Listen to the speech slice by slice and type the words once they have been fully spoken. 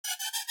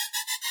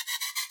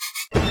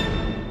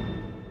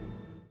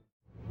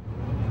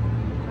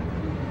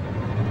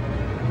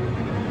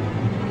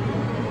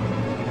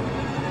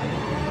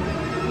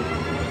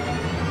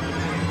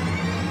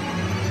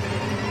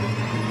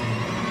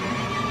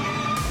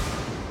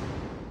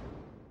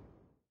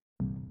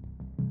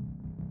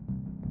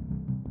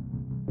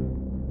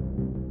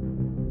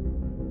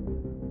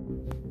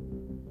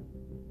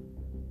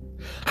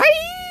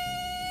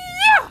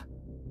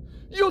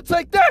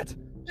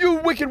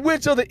Wicked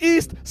Witch of the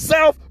East,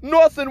 South,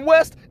 North, and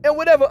West, and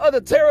whatever other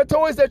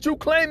territories that you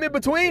claim in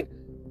between,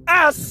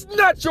 I'll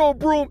snatch your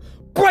broom,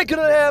 break it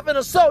in half, and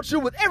assault you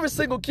with every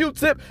single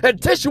Q-tip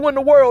and tissue in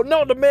the world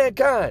known to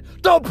mankind.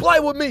 Don't play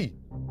with me.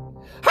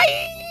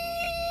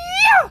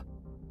 Hi-ya!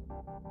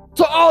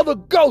 To all the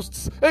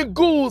ghosts and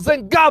ghouls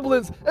and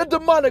goblins and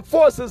demonic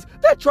forces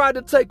that tried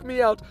to take me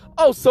out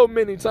oh so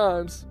many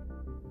times.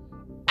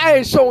 I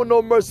ain't showing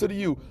no mercy to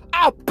you.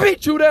 I'll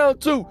beat you down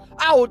too.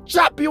 I will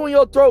chop you in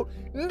your throat,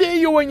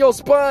 knee you in your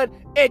spine,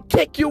 and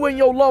kick you in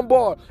your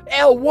lumbar.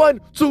 L1,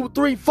 2,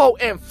 3, 4,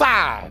 and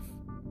 5.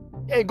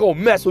 You ain't gonna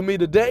mess with me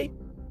today.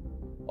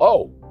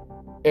 Oh,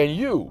 and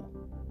you,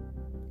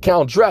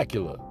 Count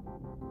Dracula.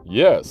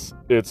 Yes,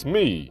 it's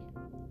me.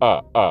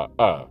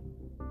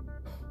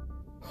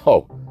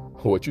 Oh,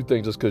 what you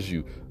think just because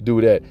you do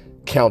that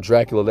Count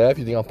Dracula laugh,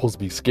 you think I'm supposed to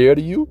be scared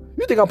of you?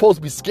 You think I'm supposed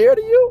to be scared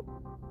of you?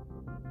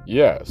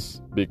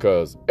 Yes,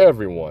 because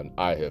everyone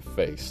I have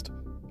faced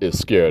is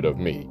scared of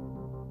me.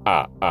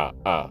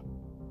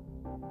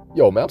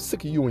 Yo, man, I'm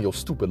sick of you and your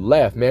stupid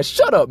laugh, man.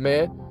 Shut up,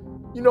 man.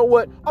 You know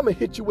what? I'm gonna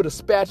hit you with a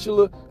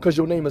spatula because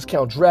your name is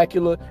Count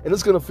Dracula, and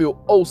it's gonna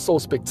feel oh so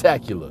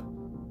spectacular.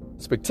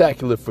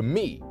 Spectacular for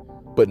me,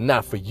 but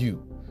not for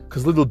you.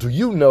 Because little do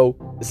you know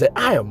is that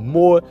I am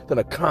more than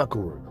a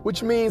conqueror,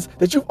 which means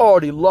that you've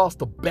already lost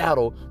the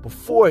battle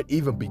before it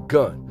even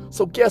begun.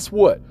 So guess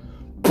what?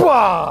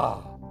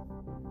 Bah!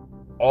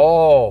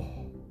 Oh.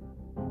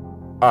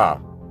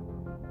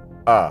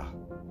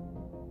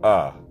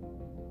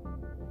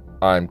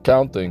 I'm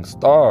counting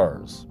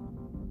stars.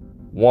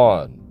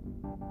 1.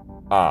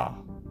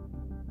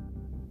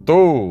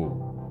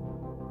 2.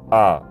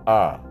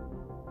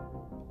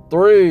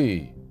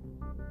 3.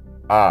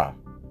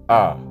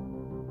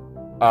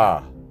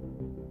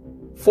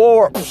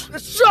 4.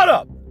 Shut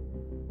up!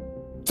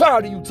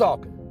 Tired of you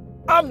talking.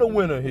 I'm the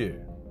winner here.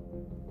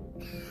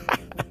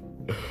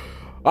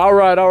 All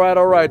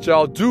right,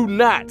 y'all. Do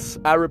not,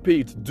 I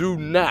repeat, do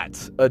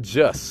not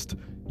adjust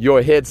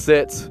your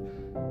headsets,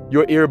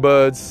 your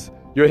earbuds,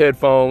 your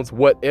headphones,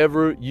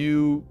 whatever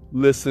you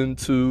listen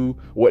to,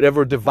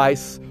 whatever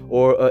device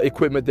or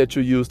equipment that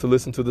you use to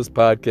listen to this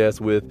podcast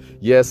with.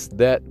 Yes,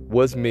 that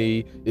was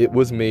me. It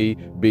was me,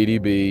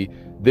 BDB.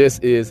 This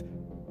is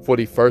for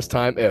the first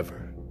time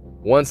ever.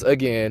 Once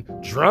again,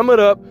 drum it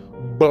up.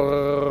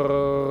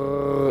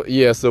 Brrr.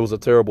 Yes, it was a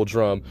terrible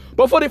drum.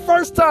 But for the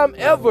first time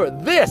ever,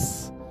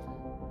 this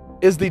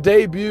is the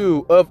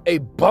debut of a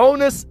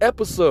bonus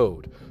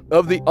episode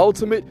of the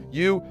Ultimate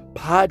You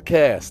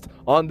podcast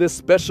on this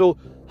special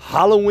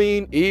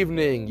Halloween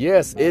evening.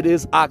 Yes, it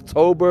is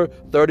October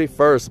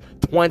 31st,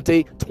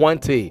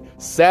 2020,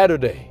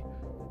 Saturday,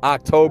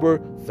 October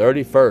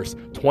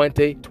 31st,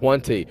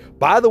 2020.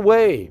 By the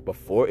way,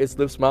 before it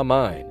slips my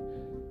mind,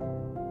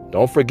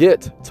 don't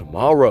forget,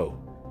 tomorrow,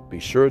 be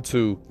sure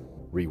to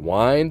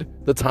rewind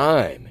the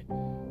time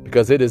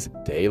because it is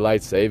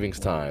daylight savings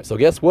time. So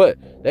guess what?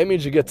 That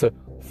means you get to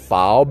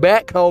fall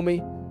back,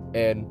 homie.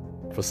 And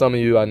for some of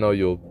you, I know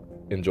you'll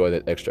enjoy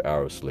that extra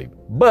hour of sleep.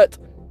 But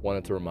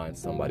wanted to remind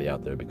somebody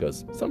out there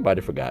because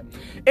somebody forgot.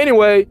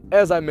 Anyway,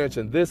 as I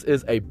mentioned, this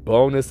is a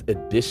bonus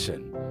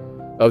edition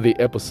of the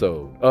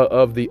episode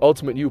of the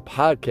Ultimate You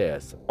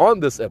podcast on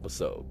this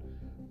episode.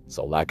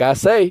 So like I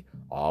say,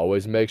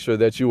 always make sure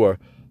that you are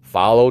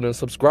followed and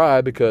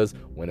subscribed because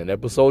when an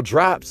episode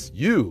drops,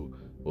 you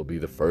will be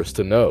the first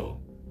to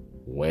know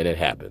when it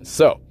happens.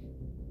 So,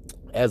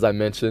 as I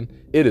mentioned,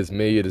 it is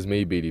me,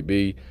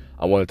 BDB.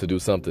 I wanted to do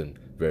something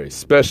very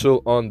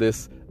special on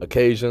this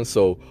occasion.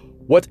 So,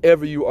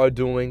 whatever you are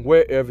doing,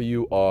 wherever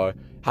you are,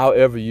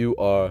 however you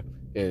are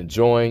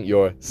enjoying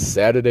your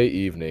Saturday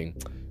evening,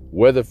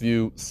 whether if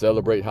you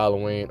celebrate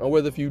Halloween or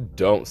whether if you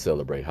don't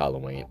celebrate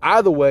Halloween,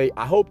 either way,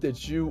 I hope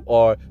that you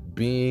are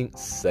being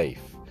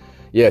safe.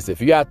 Yes,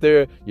 if you're out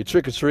there, you're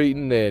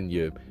trick-or-treating and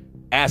you're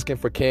asking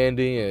for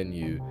candy and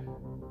you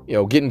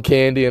know, getting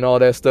candy and all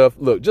that stuff.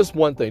 Look, just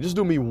one thing. Just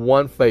do me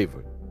one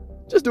favor.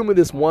 Just do me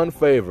this one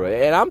favor.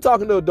 And I'm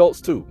talking to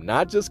adults too,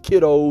 not just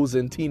kiddos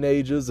and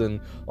teenagers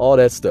and all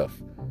that stuff.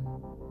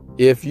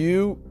 If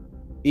you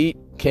eat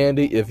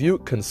candy, if you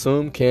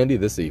consume candy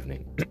this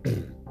evening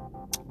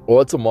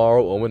or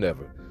tomorrow or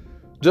whenever,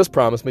 just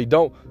promise me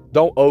don't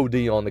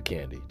OD on the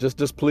candy.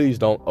 Just please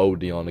don't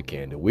OD on the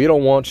candy. We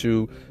don't want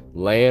you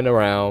laying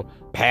around,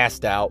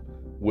 passed out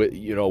with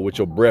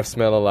your breath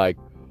smelling like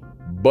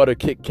butter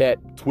Kit Kat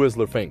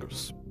Twizzler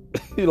fingers.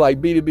 You're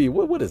like, BDB,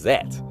 what is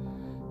that?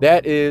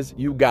 That is,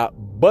 you got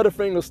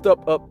Butterfingers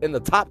stuffed up in the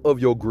top of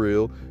your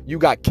grill, you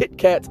got Kit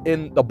Kats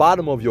in the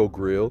bottom of your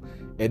grill,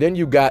 and then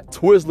you got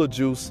Twizzler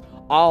juice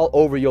all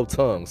over your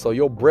tongue. So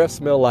your breath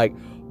smell like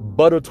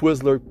butter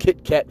Twizzler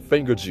Kit Kat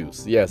finger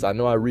juice. Yes, I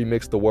know I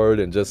remixed the word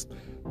and just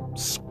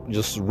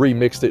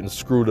remixed it and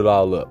screwed it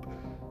all up.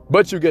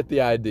 But you get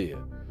the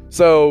idea.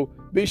 So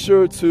be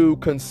sure to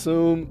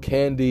consume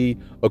candy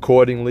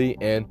accordingly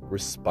and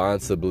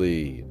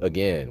responsibly.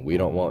 Again, we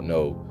don't want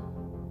no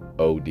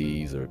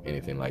ODs or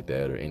anything like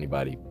that or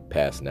anybody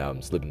passing out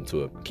and slipping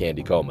into a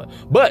candy coma.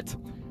 But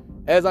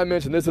as I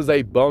mentioned, this is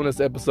a bonus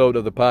episode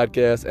of the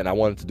podcast, and I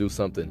wanted to do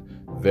something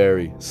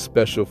very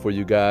special for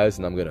you guys,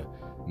 and I'm going to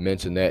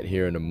mention that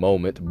here in a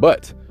moment.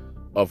 But,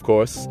 of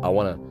course, I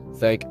want to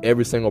thank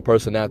every single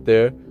person out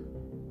there.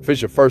 If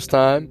it's your first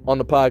time on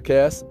the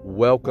podcast,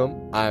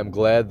 welcome. I am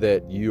glad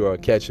that you are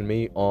catching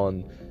me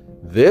on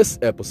this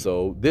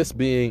episode, this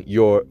being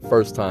your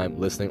first time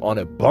listening on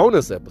a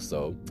bonus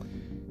episode.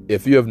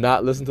 If you have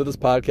not listened to this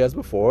podcast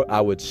before,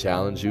 I would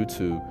challenge you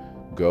to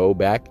go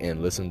back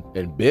and listen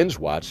and binge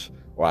watch,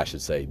 or I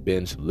should say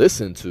binge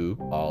listen to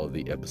all of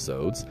the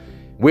episodes.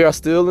 We are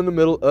still in the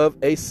middle of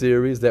a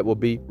series that will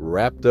be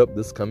wrapped up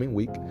this coming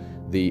week,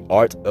 the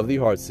Art of the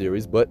Heart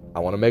series, but I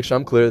want to make sure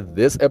I'm clear,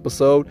 this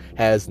episode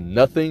has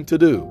nothing to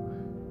do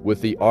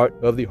with the Art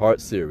of the Heart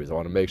series. I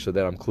want to make sure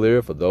that I'm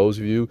clear. For those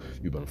of you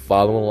who've been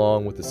following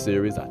along with the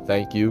series, I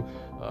thank you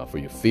for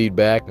your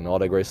feedback and all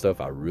that great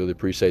stuff. I really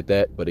appreciate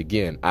that. But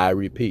again, I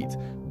repeat,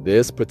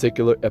 this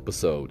particular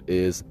episode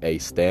is a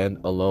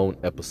standalone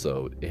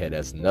episode. It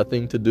has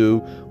nothing to do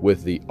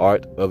with the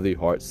Art of the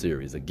Heart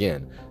series.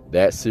 Again,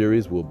 that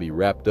series will be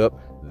wrapped up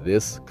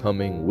this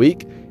coming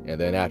week, and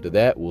then after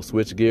that, we'll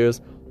switch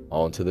gears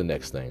on to the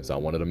next thing. So I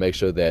wanted to make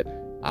sure that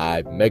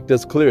I make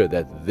this clear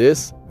that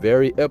this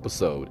very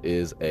episode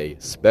is a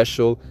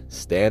special,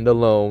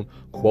 standalone,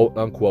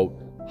 quote-unquote,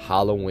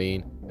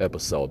 Halloween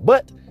episode.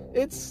 But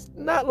it's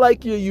not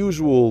like your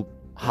usual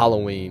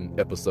Halloween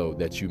episode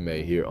that you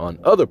may hear on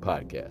other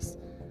podcasts.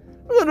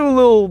 We're going to do a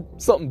little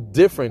something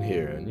different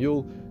here, and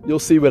you'll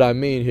see what I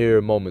mean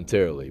here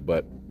momentarily.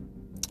 But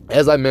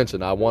as I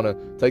mentioned, I want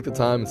to take the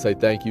time and say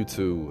thank you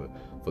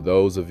for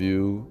those of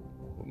you,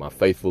 my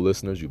faithful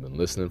listeners. You've been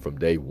listening from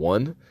day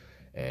one.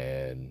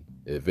 And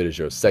if it is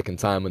your second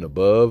time and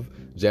above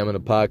jamming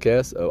the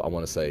podcast, I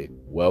want to say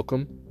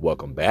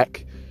welcome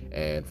back.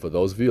 And for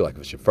those of you, like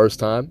if it's your first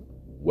time,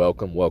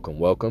 welcome.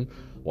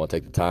 I want to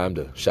take the time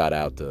to shout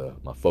out to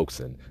my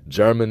folks in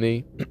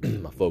Germany,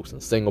 my folks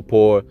in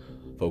Singapore,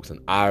 folks in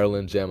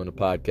Ireland jamming the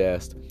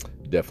podcast.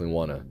 Definitely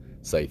want to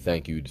say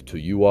thank you to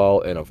you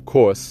all. And of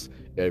course,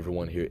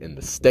 everyone here in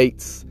the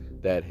States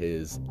that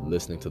is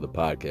listening to the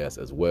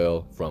podcast as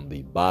well, from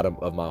the bottom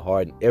of my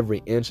heart and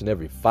every inch and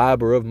every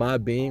fiber of my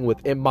being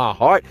within my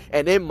heart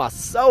and in my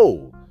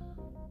soul.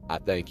 I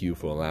thank you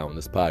for allowing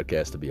this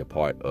podcast to be a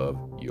part of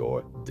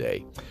your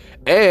day.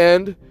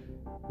 And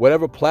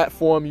whatever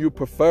platform you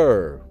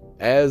prefer,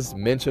 as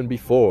mentioned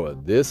before,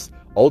 this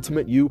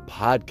Ultimate You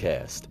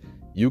podcast,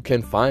 you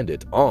can find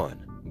it on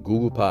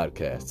Google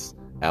Podcasts,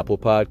 Apple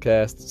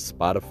Podcasts,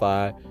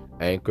 Spotify,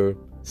 Anchor,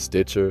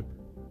 Stitcher,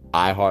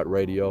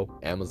 iHeartRadio,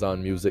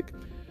 Amazon Music,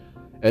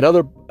 and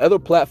other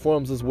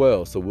platforms as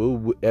well.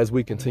 So as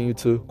we continue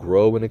to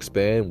grow and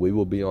expand, we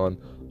will be on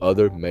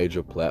other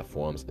major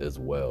platforms as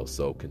well.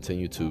 So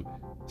continue to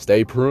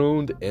stay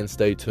pruned and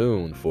stay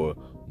tuned for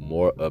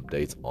more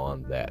updates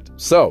on that.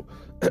 So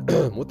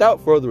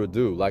without further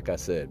ado, like I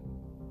said,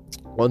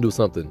 I want to do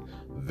something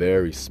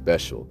very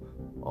special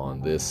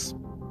on this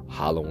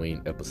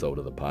Halloween episode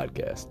of the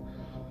podcast.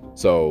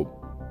 So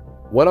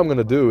what I'm going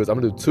to do is I'm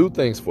going to do two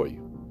things for you.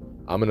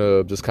 I'm going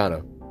to just kind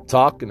of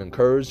talk and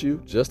encourage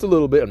you just a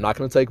little bit. I'm not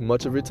going to take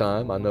much of your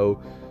time. I know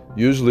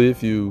usually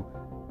if you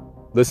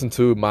listen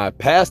to my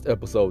past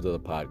episodes of the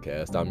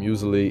podcast, I'm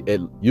usually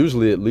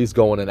at least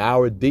going an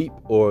hour deep,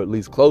 or at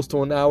least close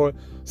to an hour,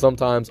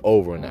 sometimes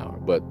over an hour.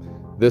 But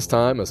this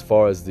time, as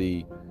far as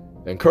the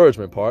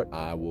encouragement part,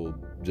 I will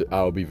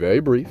be very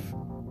brief.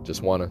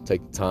 Just want to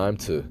take the time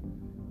to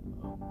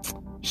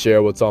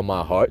share what's on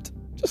my heart.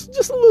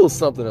 Just a little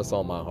something that's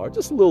on my heart,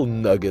 just a little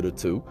nugget or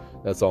two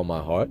that's on my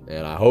heart.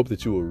 And I hope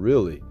that you will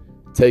really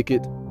take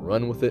it,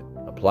 run with it,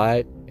 apply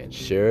it, and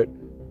share it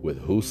with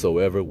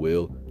whosoever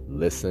will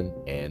listen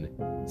and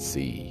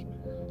see.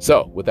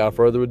 So without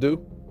further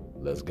ado,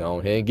 let's go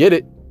ahead and get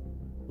it.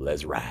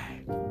 Let's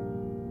ride.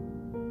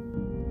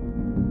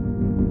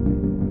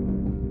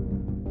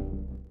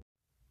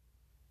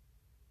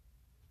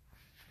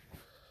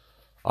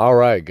 All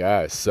right,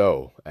 guys.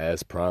 So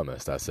as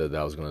promised, I said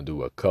that I was going to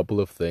do a couple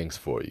of things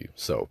for you.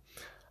 So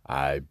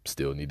I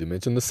still need to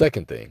mention the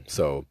second thing.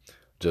 So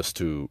just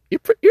to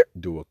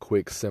do a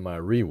quick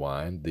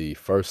semi-rewind, the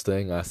first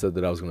thing I said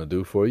that I was going to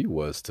do for you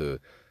was to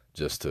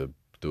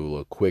do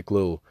a quick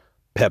little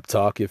pep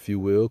talk, if you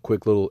will,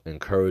 quick little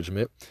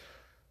encouragement.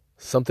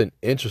 Something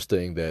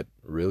interesting that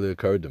really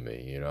occurred to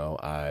me,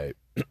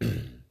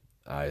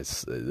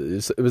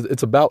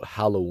 it's about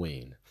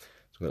Halloween.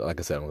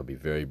 Like I said, I'm going to be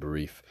very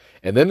brief.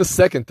 And then the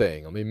second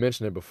thing, let me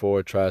mention it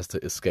before it tries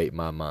to escape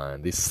my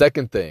mind. The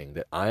second thing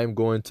that I am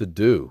going to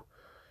do,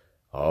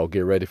 I'll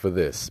get ready for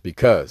this,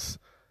 because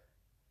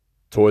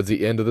towards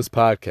the end of this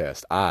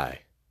podcast, I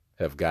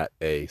have got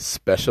a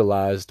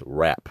specialized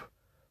rap,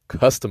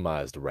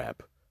 customized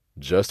rap,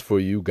 just for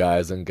you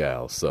guys and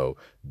gals. So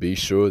be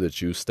sure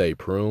that you stay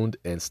pruned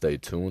and stay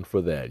tuned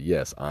for that.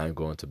 Yes, I'm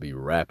going to be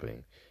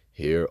rapping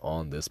here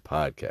on this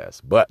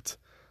podcast. But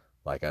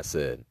like I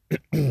said,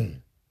 I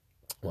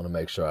want to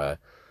make sure I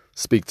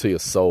speak to your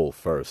soul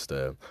first,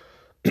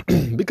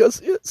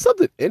 because it's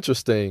something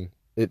interesting.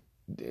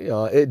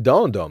 It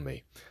dawned on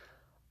me.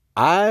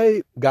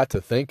 I got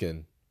to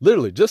thinking,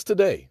 literally just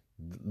today,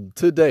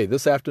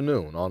 this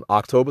afternoon on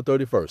October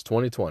 31st,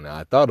 2020,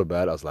 I thought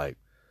about it. I was like,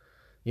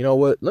 you know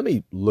what? Let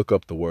me look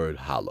up the word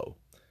hollow.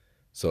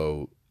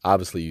 So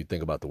obviously you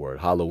think about the word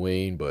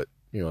Halloween, but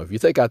if you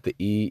take out the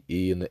E,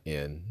 and the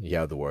N, you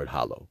have the word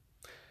hollow.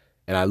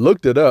 And I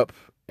looked it up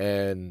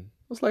and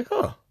I was like,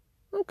 huh,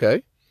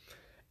 okay.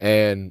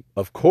 And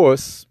of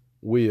course,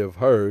 we have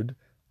heard,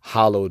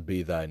 hallowed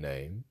be thy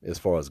name, as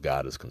far as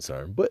God is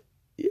concerned. But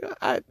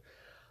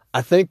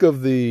I think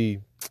of the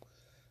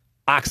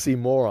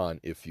oxymoron,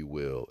 if you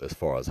will, as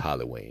far as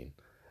Halloween.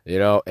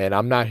 And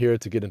I'm not here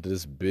to get into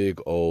this big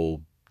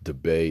old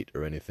debate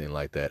or anything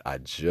like that. I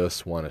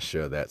just want to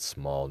share that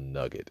small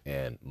nugget.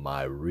 And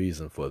my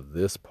reason for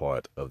this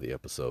part of the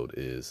episode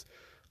is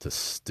to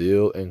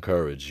still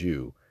encourage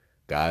you,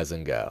 guys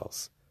and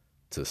gals,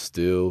 to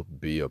still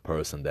be a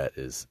person that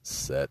is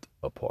set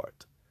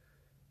apart.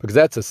 Because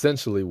that's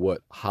essentially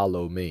what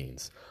hollow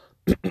means.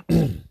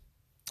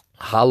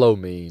 Hollow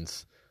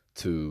means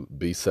to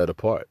be set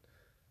apart,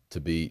 to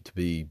be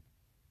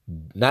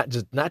not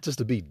just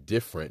to be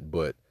different,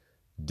 but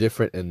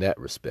different in that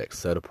respect,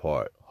 set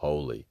apart,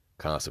 holy,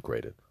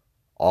 consecrated,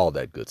 all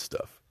that good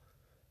stuff,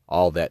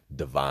 all that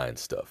divine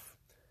stuff.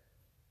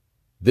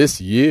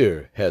 This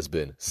year has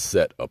been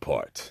set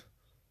apart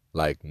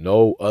like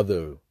no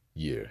other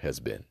year has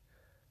been.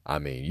 I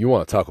mean, you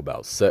want to talk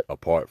about set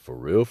apart for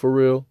real,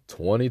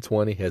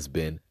 2020 has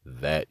been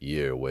that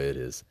year where it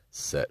is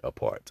set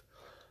apart.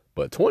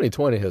 But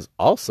 2020 has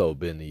also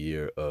been the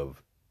year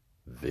of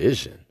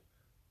vision.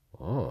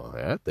 Oh,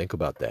 yeah, think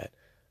about that.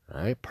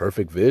 All right,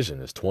 perfect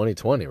vision is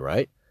 2020,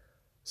 right?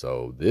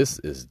 So this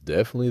is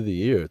definitely the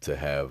year to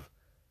have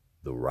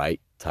the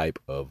right type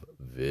of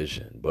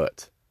vision.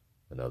 But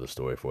another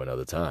story for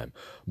another time.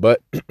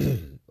 But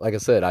like I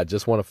said, I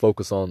just want to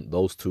focus on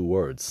those two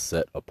words,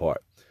 set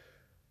apart.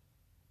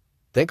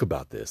 Think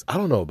about this. I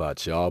don't know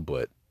about y'all,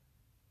 but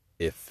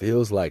it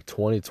feels like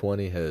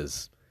 2020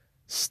 has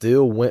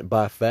still went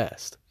by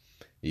fast,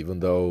 even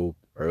though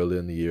early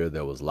in the year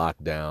there was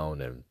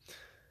lockdown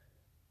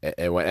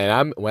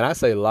when I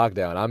say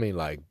lockdown, I mean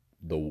like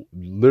the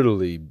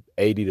literally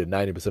 80 to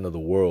 90% of the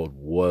world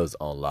was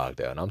on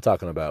lockdown. I'm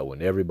talking about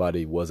when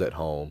everybody was at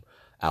home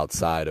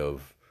outside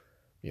of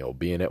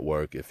being at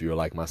work. If you're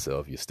like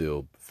myself, you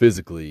still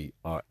physically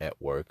are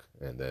at work,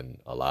 and then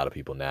a lot of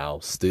people now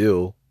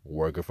still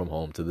working from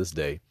home to this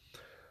day.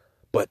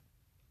 But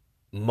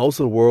most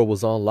of the world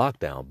was on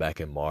lockdown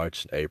back in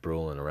March,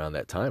 April, and around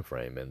that time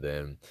frame. And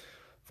then,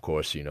 of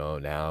course,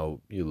 now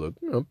you look,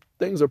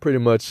 things are pretty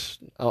much,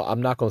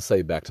 I'm not going to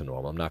say back to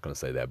normal. I'm not going to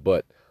say that,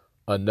 but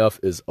enough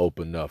is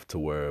open enough to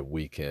where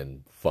we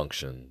can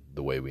function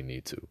the way we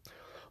need to.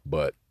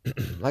 But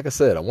like I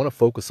said, I want to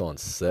focus on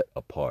set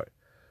apart.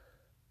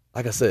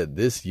 Like I said,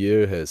 this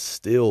year has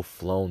still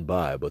flown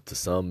by, but to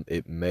some,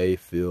 it may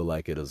feel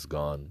like it has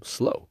gone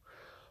slow.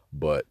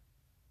 But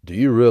do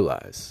you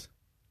realize,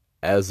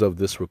 as of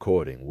this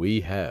recording,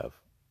 we have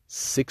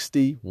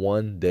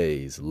 61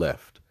 days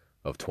left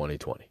of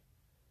 2020.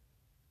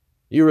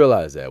 You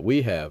realize that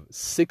we have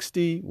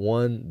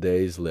 61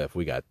 days left.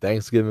 We got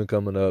Thanksgiving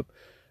coming up.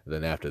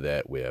 Then after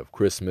that, we have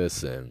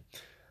Christmas. And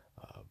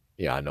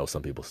I know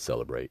some people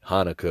celebrate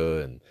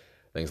Hanukkah and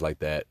things like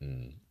that.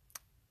 And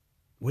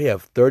we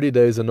have 30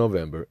 days in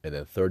November and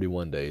then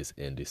 31 days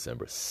in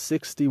December.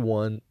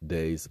 61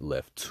 days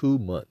left, 2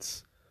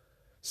 months.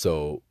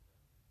 So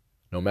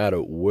no matter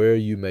where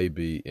you may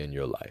be in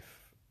your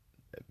life,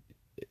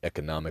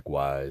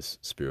 economic-wise,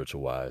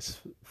 spiritual-wise,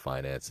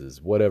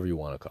 finances, whatever you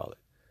want to call it,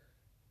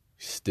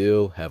 you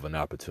still have an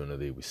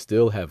opportunity. We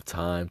still have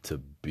time to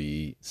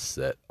be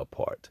set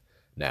apart.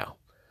 Now,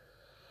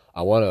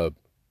 I want to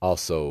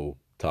also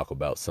talk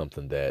about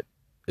something that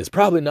is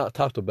probably not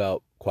talked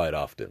about quite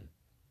often,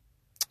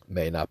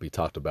 may not be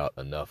talked about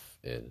enough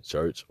in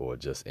church or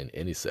just in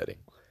any setting.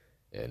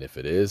 And if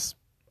it is,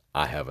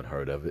 I haven't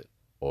heard of it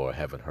or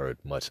haven't heard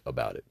much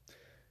about it.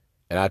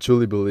 And I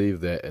truly believe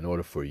that in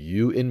order for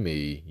you and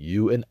me,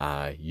 you and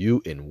I,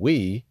 you and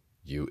we,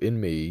 you and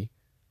me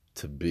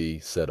to be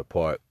set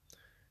apart,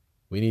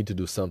 we need to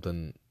do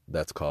something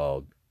that's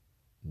called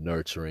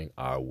nurturing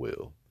our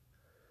will.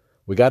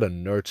 We got to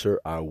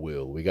nurture our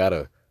will. We got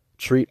to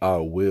treat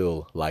our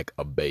will like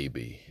a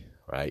baby,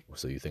 right?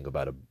 So you think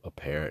about a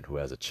parent who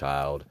has a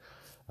child,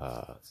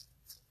 at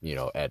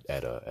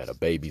a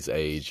baby's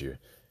age, you're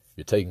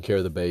taking care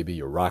of the baby,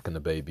 you're rocking the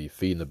baby,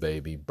 feeding the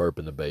baby,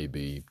 burping the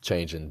baby,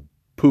 changing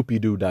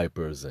poopy-doo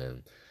diapers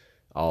and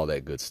all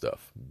that good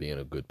stuff, being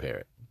a good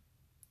parent,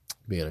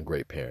 being a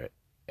great parent.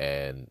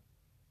 And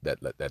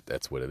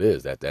that's what it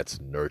is. That's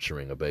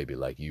nurturing a baby.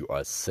 Like you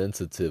are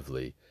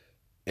sensitively,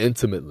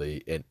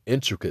 intimately, and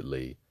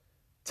intricately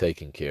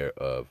taking care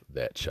of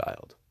that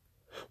child.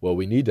 Well,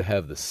 we need to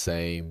have the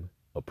same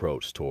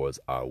approach towards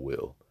our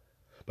will.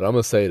 But I'm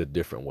going to say it a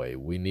different way.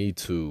 We need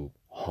to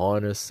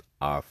harness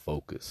our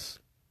focus,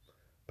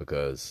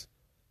 because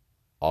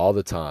all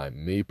the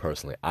time, me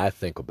personally, I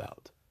think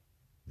about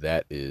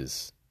that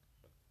is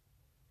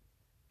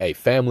a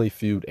Family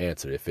Feud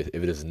answer. If it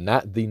is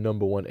not the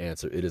number one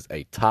answer, it is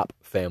a top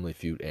Family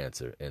Feud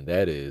answer. And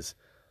that is,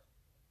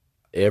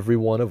 every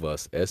one of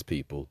us as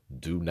people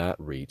do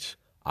not reach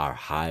our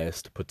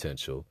highest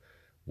potential.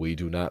 We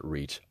do not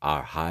reach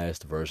our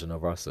highest version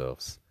of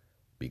ourselves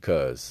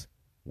because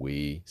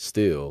we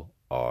still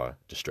are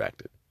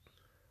distracted.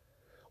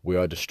 We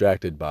are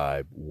distracted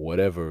by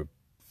whatever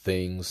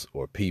things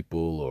or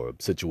people or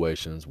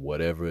situations,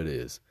 whatever it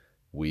is.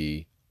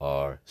 We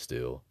are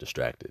still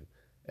distracted.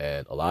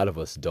 And a lot of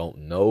us don't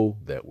know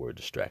that we're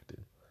distracted.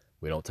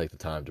 We don't take the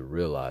time to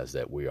realize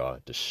that we are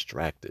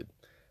distracted.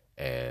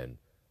 And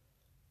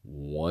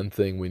one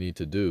thing we need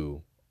to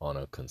do on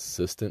a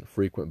consistent,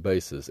 frequent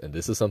basis, and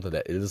this is something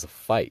that it is a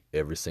fight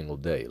every single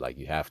day. Like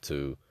you have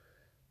to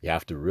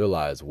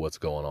realize what's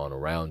going on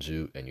around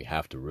you, and you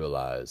have to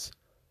realize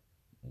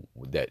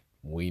that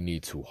we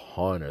need to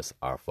harness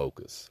our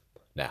focus.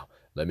 Now,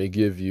 let me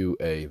give you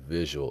a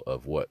visual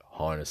of what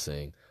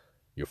harnessing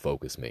your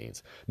focus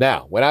means.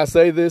 Now, when I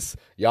say this,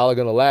 y'all are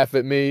going to laugh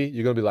at me.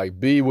 You're going to be like,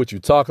 B, what you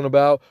talking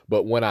about?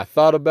 But when I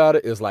thought about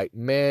it, it's like,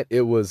 man,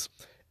 it was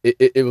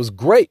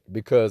great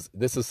because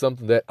this is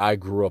something that I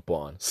grew up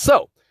on.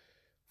 So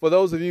for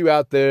those of you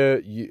out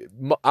there,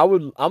 I'm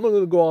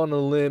going to go on a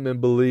limb and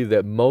believe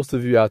that most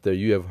of you out there,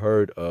 you have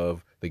heard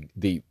of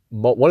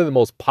one of the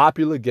most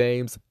popular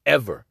games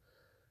ever.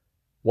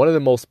 One of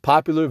the most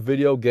popular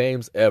video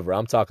games ever.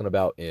 I'm talking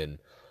about in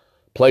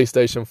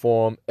PlayStation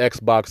form,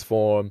 Xbox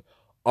form,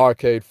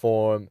 arcade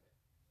form,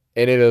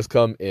 and it has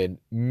come in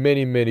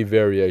many, many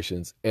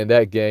variations. And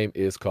that game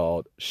is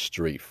called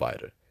Street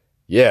Fighter.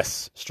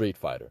 Yes, Street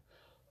Fighter.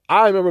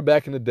 I remember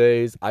back in the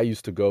days, I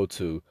used to go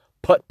to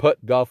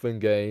putt-putt golfing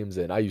games,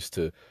 and I used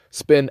to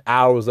spend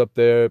hours up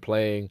there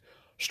playing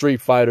Street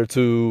Fighter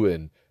 2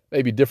 and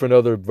maybe different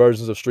other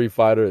versions of Street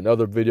Fighter and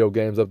other video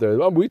games up there.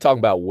 We talking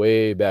about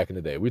way back in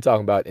the day. We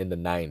talking about in the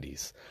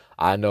 90s.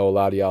 I know a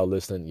lot of y'all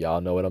listening.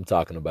 Y'all know what I'm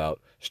talking about.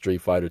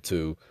 Street Fighter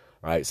 2.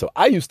 Right? So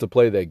I used to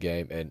play that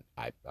game, and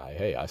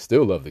I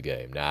still love the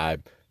game. Now, I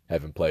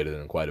haven't played it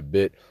in quite a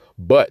bit,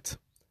 but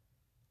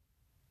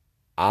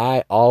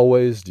I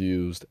always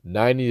used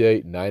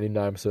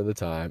 99% of the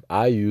time,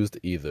 I used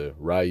either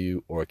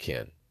Ryu or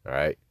Ken. All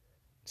right?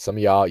 Some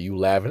of y'all, you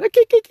laughing.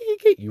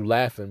 You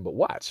laughing, but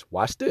watch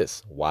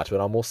this. Watch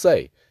what I'm going to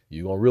say.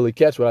 You're going to really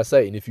catch what I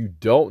say. And if you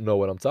don't know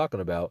what I'm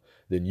talking about,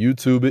 then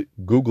YouTube it,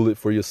 Google it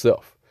for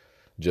yourself.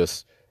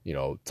 Just,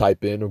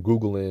 type in or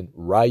Google in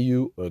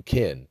Ryu or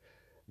Ken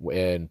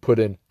and put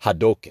in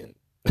Hadouken.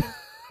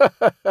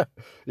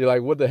 You're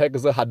like, what the heck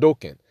is a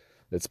Hadouken?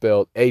 It's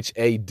spelled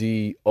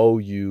Hadouken.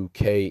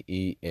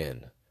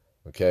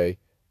 Okay?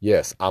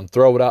 Yes, I'm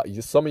throwing out.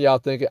 Some of y'all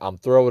thinking I'm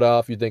throwing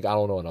off. You think I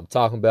don't know what I'm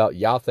talking about.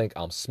 Y'all think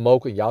I'm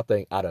smoking. Y'all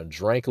think I done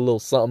drank a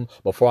little something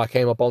before I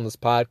came up on this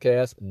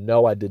podcast.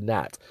 No, I did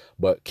not.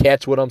 But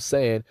catch what I'm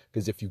saying,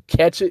 because if you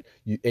catch it,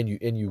 you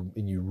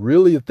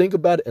really think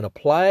about it and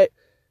apply it,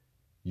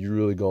 you're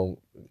really gonna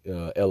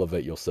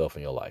elevate yourself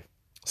in your life.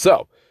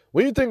 So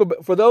when you think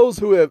about, for those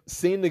who have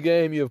seen the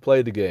game, you have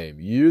played the game,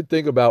 you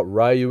think about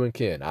Ryu and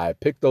Ken. I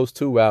picked those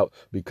two out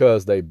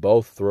because they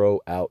both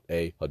throw out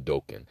a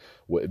Hadouken.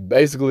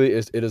 Basically,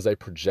 it is a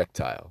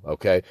projectile,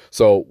 okay?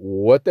 So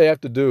what they have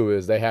to do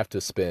is they have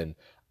to spend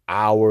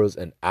hours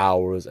and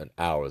hours and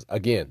hours.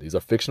 Again, these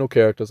are fictional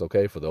characters,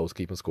 okay, for those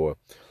keeping score.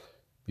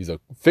 These are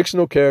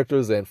fictional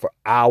characters, and for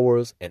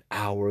hours and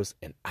hours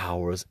and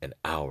hours and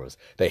hours,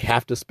 they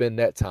have to spend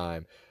that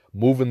time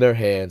moving their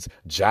hands,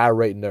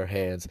 gyrating their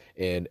hands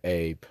in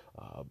a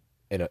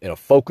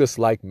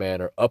focus-like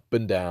manner, up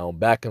and down,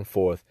 back and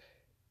forth,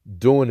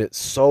 doing it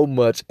so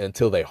much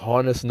until they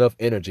harness enough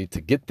energy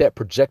to get that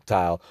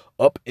projectile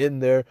up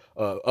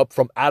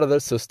from out of their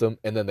system,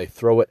 and then they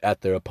throw it at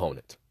their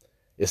opponent.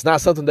 It's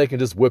not something they can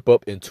just whip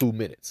up in 2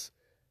 minutes.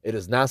 It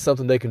is not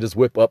something they can just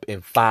whip up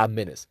in 5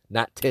 minutes,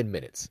 not 10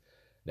 minutes.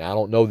 Now, I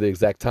don't know the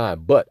exact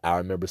time, but I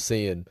remember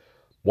seeing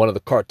one of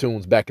the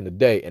cartoons back in the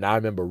day, and I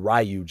remember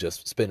Ryu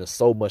just spending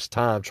so much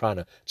time trying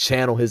to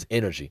channel his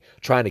energy,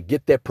 trying to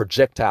get that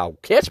projectile.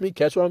 Catch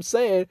what I'm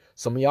saying.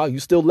 Some of y'all, you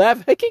still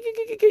laughing.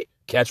 Hey,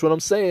 catch what I'm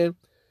saying.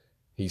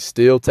 He's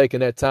still taking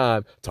that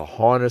time to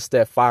harness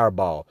that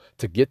fireball,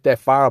 to get that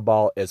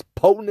fireball as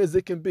potent as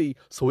it can be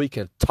so he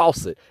can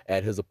toss it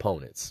at his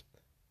opponents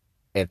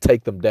and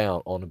take them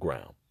down on the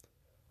ground.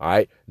 All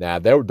right. Now,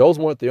 those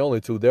weren't the only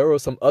two. There were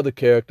some other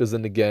characters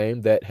in the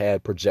game that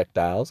had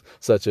projectiles,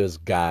 such as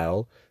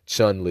Guile,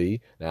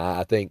 Chun-Li. Now,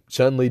 I think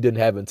Chun-Li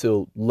didn't have it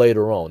until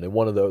later on in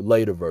one of the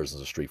later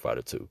versions of Street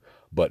Fighter 2.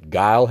 But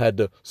Guile had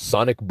the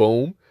sonic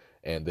boom.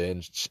 And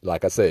then,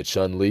 like I said,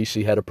 Chun-Li,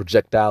 she had a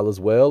projectile as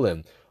well.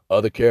 And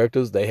other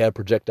characters, they had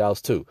projectiles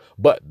too.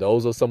 But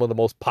those are some of the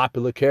most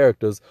popular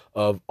characters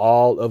of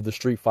all of the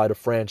Street Fighter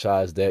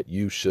franchise that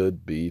you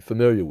should be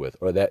familiar with,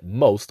 or that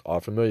most are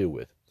familiar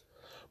with.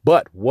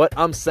 But what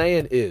I'm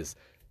saying is,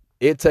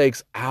 it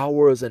takes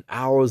hours and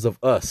hours of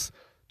us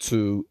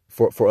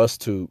for us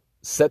to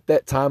set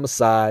that time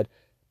aside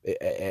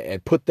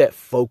and put that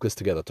focus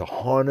together, to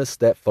harness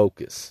that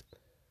focus.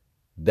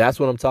 That's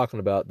what I'm talking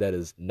about. That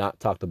is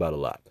not talked about a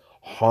lot.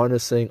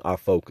 harnessing our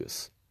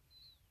focus.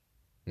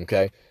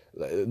 Okay?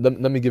 Let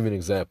me give you an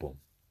example.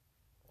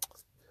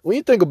 When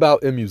you think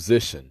about a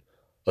musician,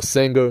 a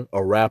singer,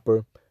 a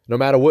rapper, no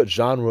matter what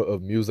genre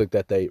of music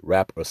that they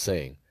rap or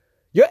sing,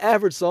 your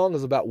average song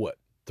is about what?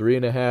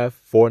 3.5,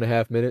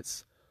 4.5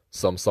 minutes.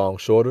 Some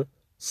songs shorter,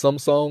 some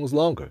songs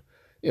longer.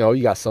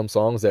 You got some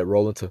songs that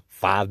roll into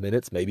 5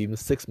 minutes, maybe even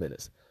 6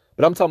 minutes.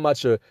 But I'm talking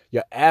about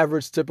your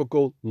average,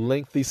 typical,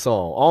 lengthy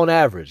song. On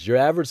average, your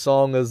average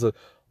song is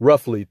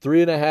roughly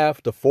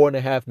 3.5 to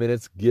 4.5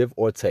 minutes, give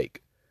or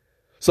take.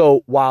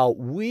 So while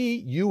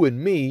you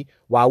and me,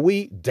 while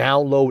we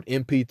download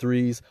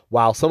MP3s,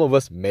 while some of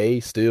us may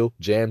still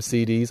jam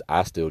CDs,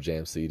 I still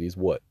jam CDs.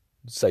 What?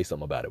 Say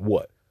something about it.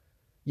 What?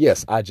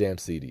 Yes, I jam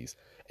CDs.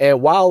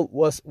 And while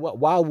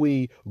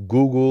we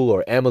Google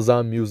or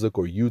Amazon Music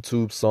or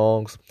YouTube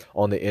songs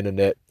on the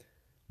internet,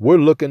 we're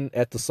looking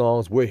at the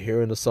songs, we're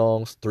hearing the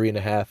songs,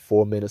 3.5,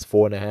 4 minutes,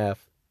 4.5.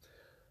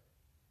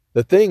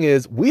 The thing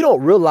is, we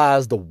don't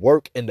realize the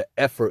work and the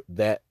effort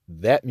that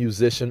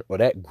musician or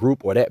that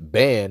group or that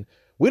band,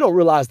 we don't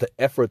realize the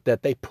effort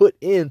that they put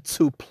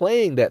into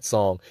playing that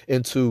song,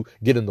 into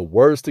getting the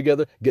words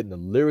together, getting the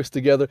lyrics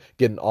together,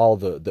 getting all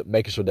the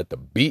making sure that the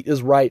beat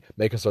is right,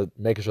 making sure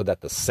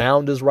that the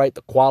sound is right,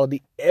 the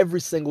quality,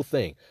 every single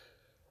thing.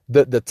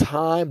 The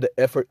time, the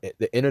effort,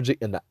 the energy,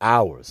 and the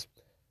hours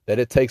that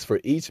it takes for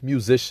each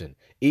musician,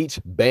 each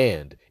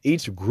band,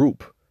 each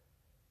group,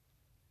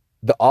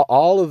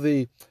 all of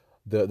the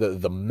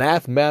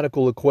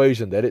mathematical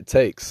equation that it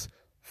takes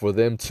for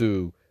them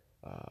to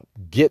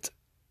get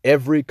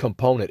every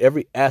component,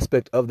 every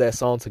aspect of that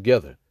song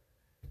together.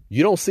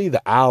 You don't see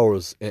the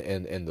hours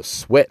and the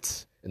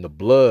sweats and the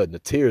blood and the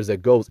tears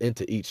that goes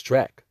into each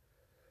track,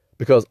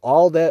 because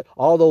all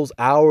those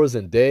hours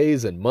and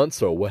days and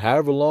months or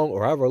however long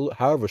or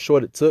however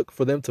short it took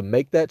for them to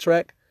make that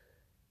track,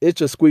 it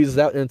just squeezes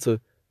out into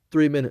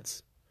 3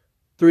 minutes,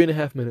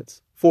 3.5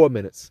 minutes, 4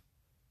 minutes,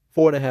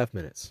 4.5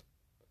 minutes.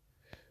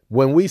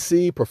 When we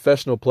see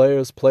professional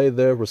players play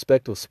their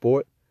respective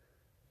sport,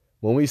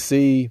 when we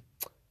see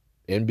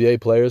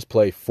NBA players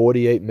play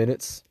 48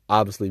 minutes,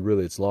 obviously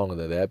really it's longer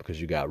than that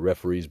because you got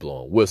referees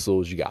blowing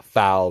whistles, you got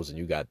fouls, and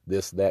you got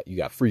this, that, you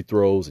got free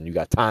throws, and you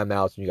got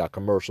timeouts, and you got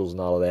commercials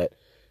and all of that.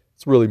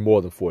 It's really more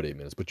than 48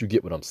 minutes, but you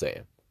get what I'm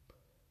saying.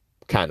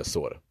 Kind of,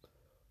 sort of.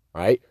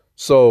 All right?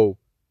 So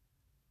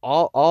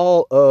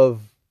all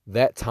of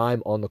that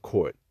time on the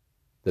court,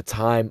 the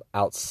time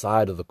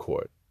outside of the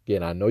court.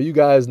 Again, I know you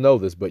guys know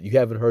this, but you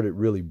haven't heard it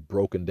really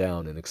broken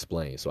down and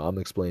explained, so I'm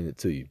explaining it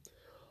to you.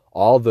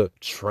 All the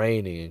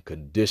training and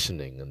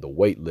conditioning and the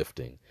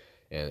weightlifting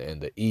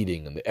and the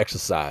eating and the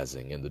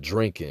exercising and the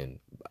drinking,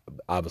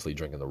 obviously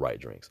drinking the right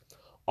drinks.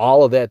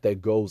 All of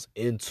that goes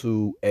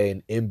into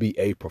an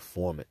NBA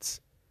performance.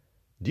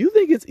 Do you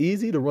think it's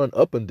easy to run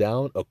up and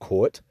down a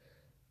court,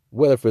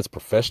 whether if it's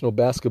professional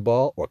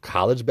basketball or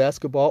college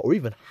basketball or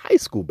even high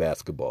school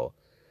basketball?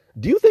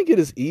 Do you think it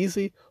is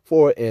easy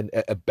for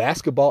a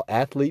basketball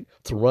athlete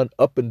to run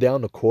up and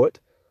down the court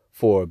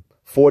for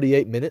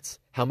 48 minutes,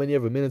 how many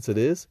ever minutes it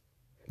is?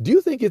 Do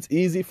you think it's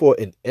easy for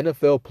an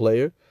NFL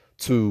player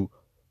to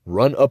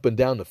run up and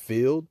down the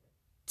field,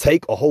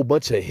 take a whole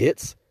bunch of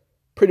hits,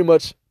 pretty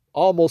much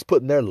almost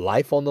putting their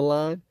life on the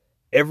line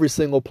every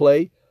single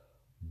play,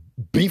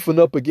 beefing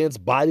up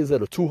against bodies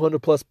that are 200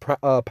 plus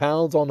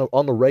pounds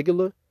on the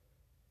regular?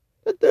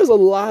 There's a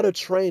lot of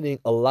training,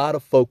 a lot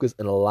of focus,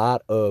 and a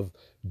lot of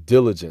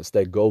diligence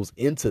that goes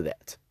into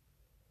that.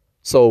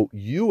 So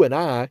you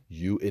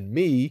and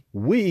me,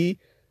 we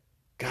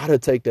got to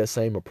take that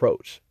same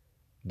approach.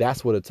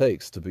 That's what it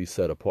takes to be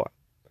set apart.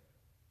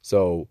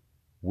 So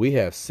we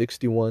have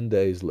 61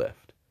 days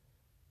left.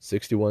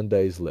 61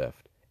 days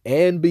left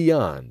and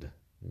beyond.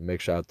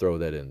 Make sure I throw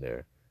that in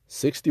there.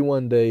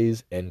 61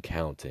 days and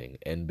counting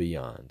and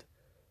beyond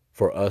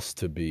for us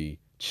to be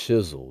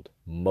chiseled,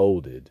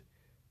 molded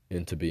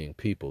into being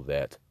people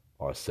that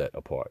are set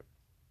apart.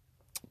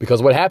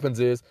 Because what happens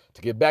is,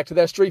 to get back to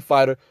that Street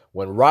Fighter,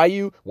 when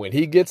Ryu, when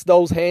he gets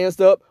those hands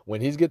up,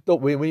 when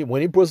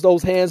he puts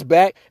those hands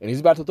back and he's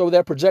about to throw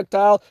that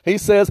projectile, he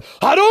says,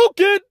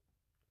 Hadouken!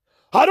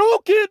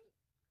 Hadouken!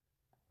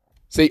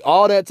 See,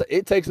 all that,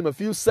 it takes him a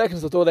few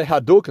seconds to throw that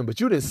Hadouken, but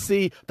you didn't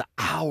see the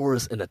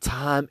hours and the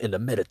time and the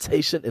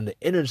meditation and the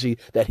energy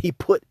that he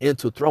put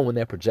into throwing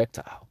that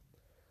projectile.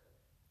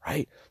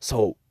 Right?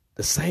 So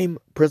the same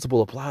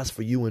principle applies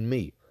for you and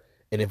me.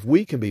 And if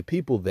we can be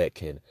people that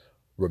can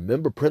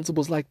remember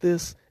principles like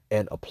this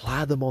and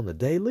apply them on the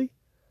daily,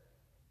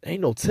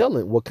 ain't no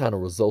telling what kind of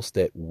results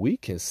that we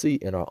can see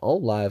in our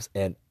own lives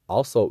and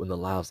also in the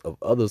lives of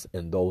others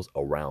and those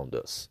around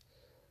us.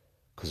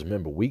 Because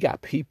remember, we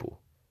got people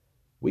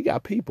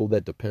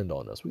that depend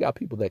on us. We got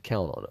people that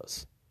count on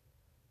us.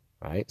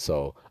 Right?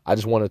 So I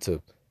just wanted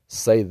to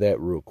say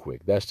that real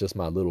quick. That's just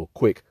my little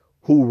quick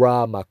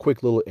hoorah, my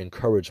quick little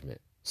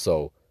encouragement.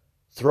 So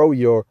throw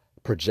your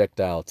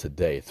projectile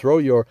today. Throw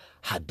your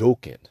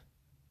Hadouken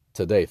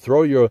today.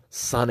 Throw your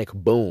sonic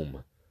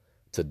boom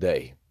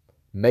today.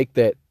 Make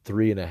that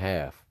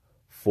 3.5,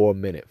 4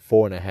 minute,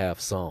 4.5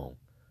 song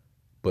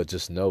But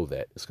just know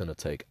that it's going to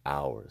take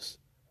hours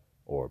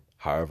or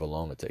however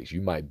long it takes.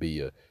 You might be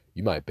a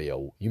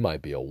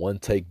one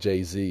take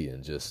Jay-Z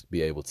and just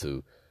be able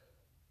to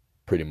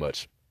pretty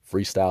much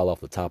freestyle off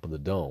the top of the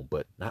dome,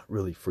 but not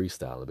really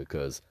freestyling,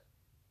 because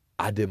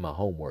I did my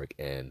homework.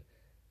 And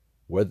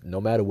no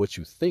matter what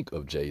you think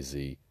of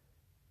Jay-Z,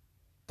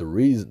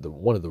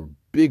 one of the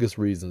biggest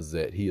reasons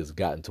that he has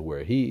gotten to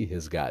where he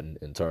has gotten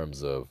in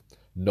terms of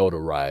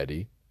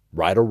notoriety,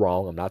 right or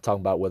wrong, I'm not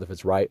talking about whether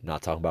it's right, I'm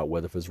not talking about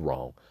whether it's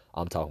wrong,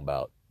 I'm talking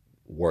about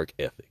work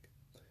ethic.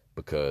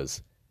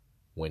 Because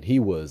when he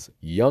was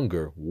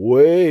younger,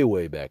 way,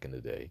 way back in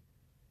the day,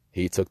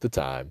 he took the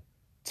time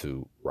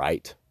to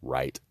write.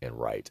 And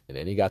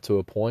then he got to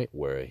a point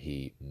where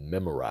he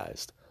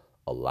memorized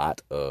a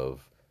lot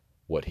of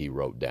what he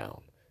wrote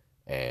down.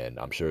 And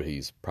I'm sure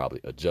he's probably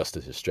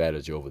adjusted his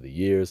strategy over the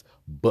years,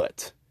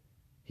 but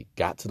he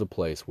got to the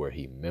place where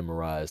he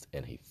memorized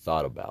and he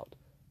thought about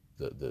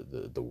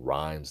the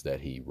rhymes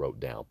that he wrote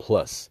down,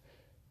 plus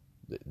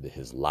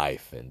his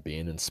life and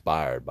being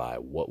inspired by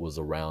what was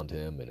around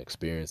him and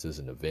experiences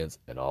and events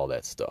and all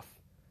that stuff,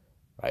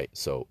 right?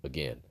 So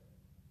again,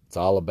 it's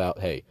all about,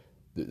 hey,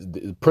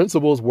 the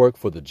principles work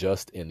for the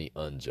just and the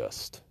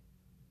unjust,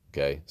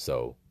 okay?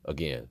 So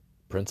again,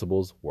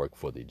 principles work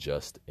for the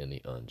just and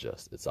the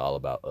unjust. It's all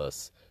about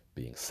us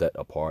being set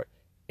apart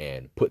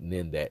and putting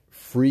in that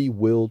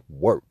free-willed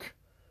work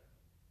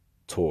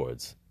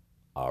towards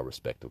our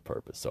respective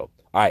purpose. So,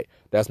 all right,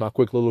 that's my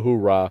quick little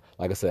hoorah.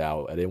 Like I said,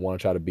 I didn't want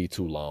to try to be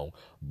too long,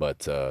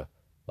 but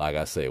like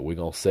I said, we're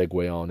going to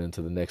segue on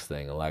into the next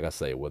thing. And like I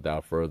say,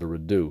 without further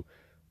ado,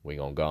 we're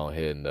going to go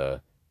ahead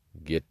and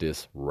get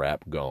this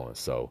rap going.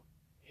 So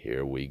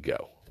here we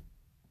go.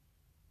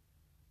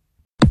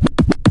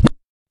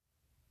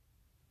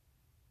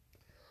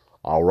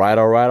 All right,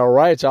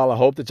 y'all. I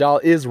hope that y'all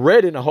is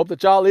ready, and I hope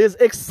that y'all is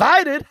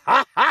excited.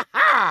 Ha, ha,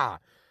 ha.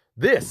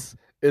 This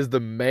is the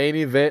main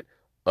event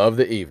of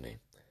the evening.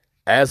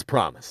 As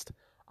promised,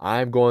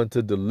 I'm going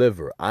to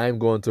deliver. I'm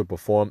going to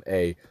perform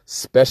a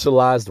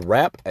specialized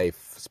rap, a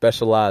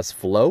specialized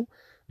flow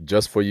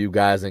just for you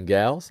guys and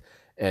gals.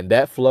 And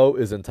that flow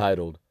is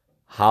entitled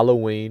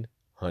Halloween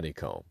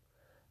Honeycomb.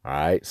 All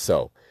right.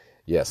 So,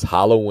 yes,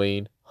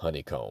 Halloween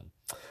Honeycomb.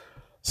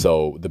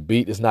 So the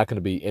beat is not going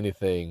to be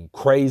anything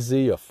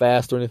crazy or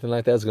fast or anything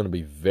like that. It's going to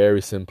be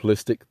very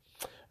simplistic.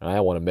 And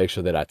I want to make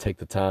sure that I take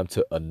the time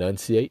to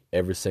enunciate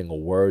every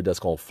single word that's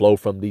going to flow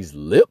from these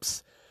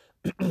lips.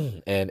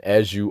 And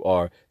as you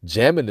are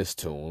jamming this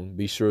tune,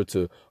 be sure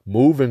to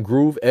move and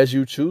groove as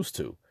you choose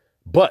to.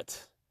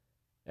 But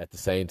at the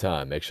same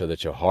time, make sure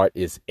that your heart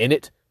is in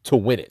it to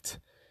win it.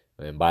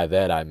 And by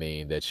that, I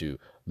mean that you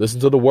listen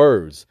to the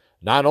words,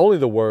 not only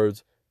the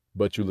words,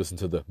 but you listen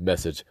to the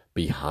message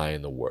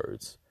behind the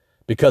words.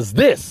 Because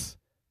this,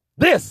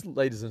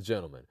 ladies and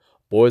gentlemen,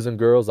 boys and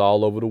girls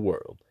all over the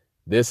world,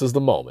 this is the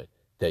moment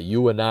that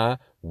you and I,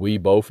 we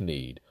both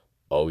need.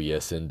 Oh,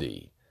 yes,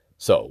 indeed.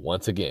 So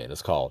once again,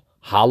 it's called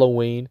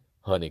Halloween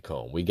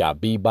Honeycomb. We got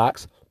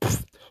B-Box,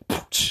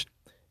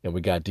 and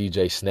we got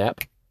DJ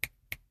Snap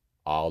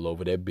all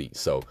over that beat.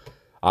 So,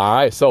 all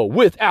right. So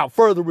without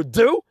further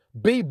ado,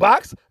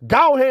 B-Box,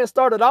 go ahead and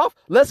start it off.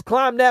 Let's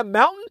climb that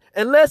mountain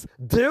and let's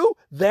do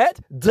that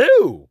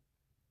do.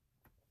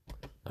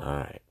 All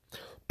right.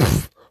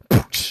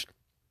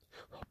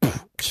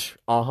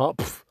 Uh-huh.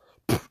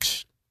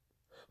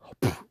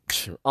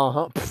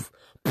 Uh-huh.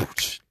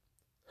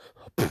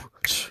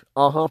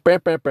 Uh-huh.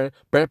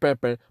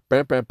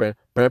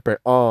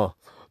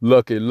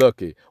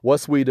 Lucky.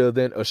 What's sweeter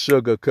than a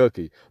sugar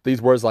cookie?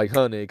 These words like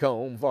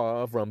honeycomb,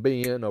 far from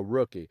being a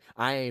rookie.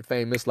 I ain't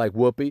famous like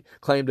Whoopi.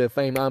 Claim to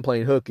fame, I'm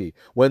playing hooky.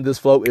 When this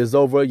flow is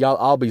over, y'all,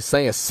 I'll be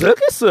saying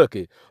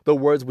sucky. The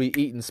words we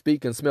eat and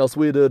speak and smell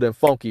sweeter than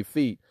funky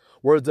feet.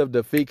 Words of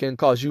defeat can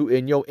cause you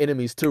and your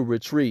enemies to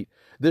retreat.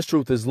 This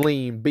truth is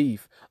lean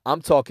beef.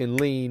 I'm talking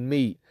lean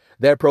meat.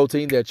 That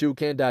protein that you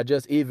can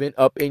digest even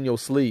up in your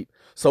sleep.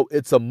 So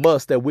it's a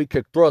must that we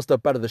kick thrust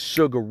up out of the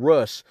sugar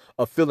rush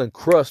of feeling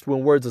crushed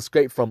when words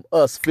escape from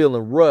us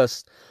feeling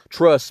rust.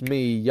 Trust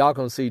me, y'all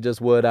can see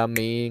just what I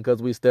mean,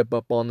 cause we step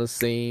up on the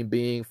scene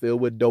being filled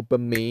with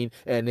dopamine,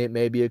 and it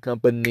may be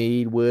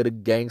accompanied with a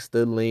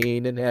gangster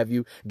lean, and have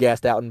you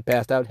gassed out and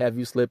passed out, have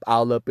you slipped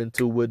all up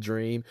into a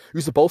dream.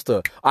 You're supposed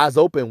to eyes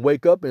open,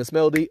 wake up and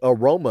smell the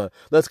aroma.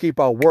 Let's keep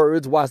our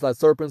words wise like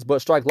serpents,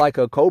 but strike like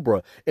a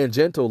cobra, and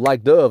gentle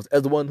like doves,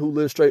 as the one who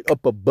lives straight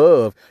up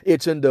above,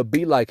 itching to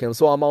be like him.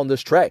 So I'm on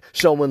this track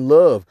showing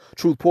love.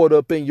 Truth poured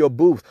up in your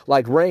booth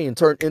like rain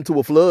turned into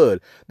a flood.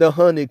 The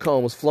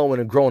honeycombs flowing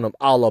and growing, I'm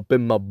all up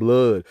in my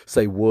blood.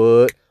 Say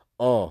what?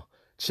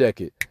 Check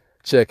it.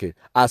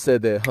 I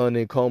said that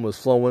honeycomb is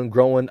flowing,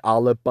 growing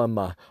all up on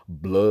my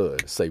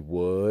blood. Say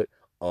what?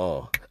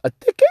 A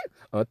ticket.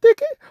 All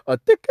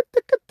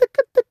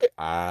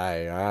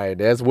right.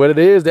 That's what it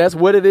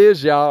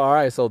is, y'all. All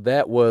right. So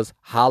that was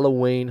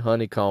Halloween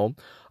Honeycomb.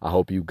 I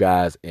hope you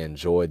guys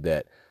enjoyed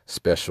that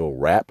special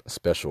rap,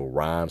 special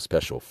rhyme,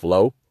 special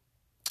flow.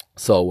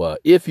 So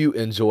if you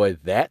enjoyed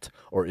that,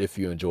 or if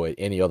you enjoyed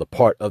any other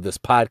part of this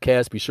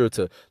podcast, be sure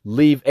to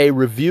leave a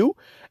review.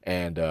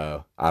 And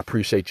I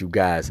appreciate you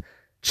guys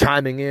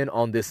chiming in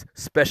on this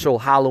special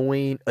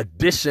Halloween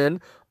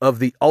edition of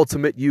the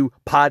Ultimate You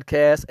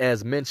podcast.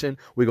 As mentioned,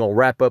 we're going to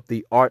wrap up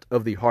the Art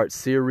of the Heart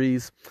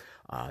series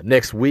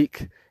next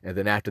week. And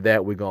then after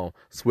that, we're going to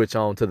switch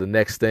on to the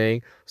next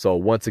thing. So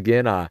once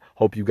again, I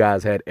hope you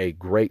guys had a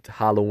great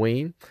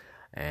Halloween.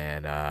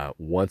 And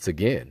once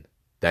again,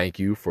 thank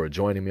you for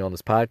joining me on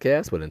this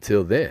podcast. But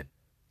until then,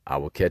 I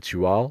will catch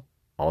you all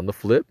on the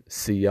flip.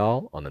 See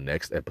y'all on the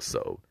next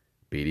episode.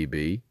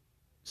 BDB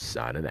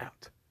signing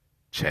out.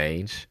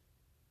 Change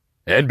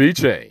and be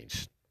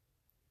changed.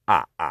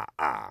 Ah, ah,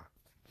 ah.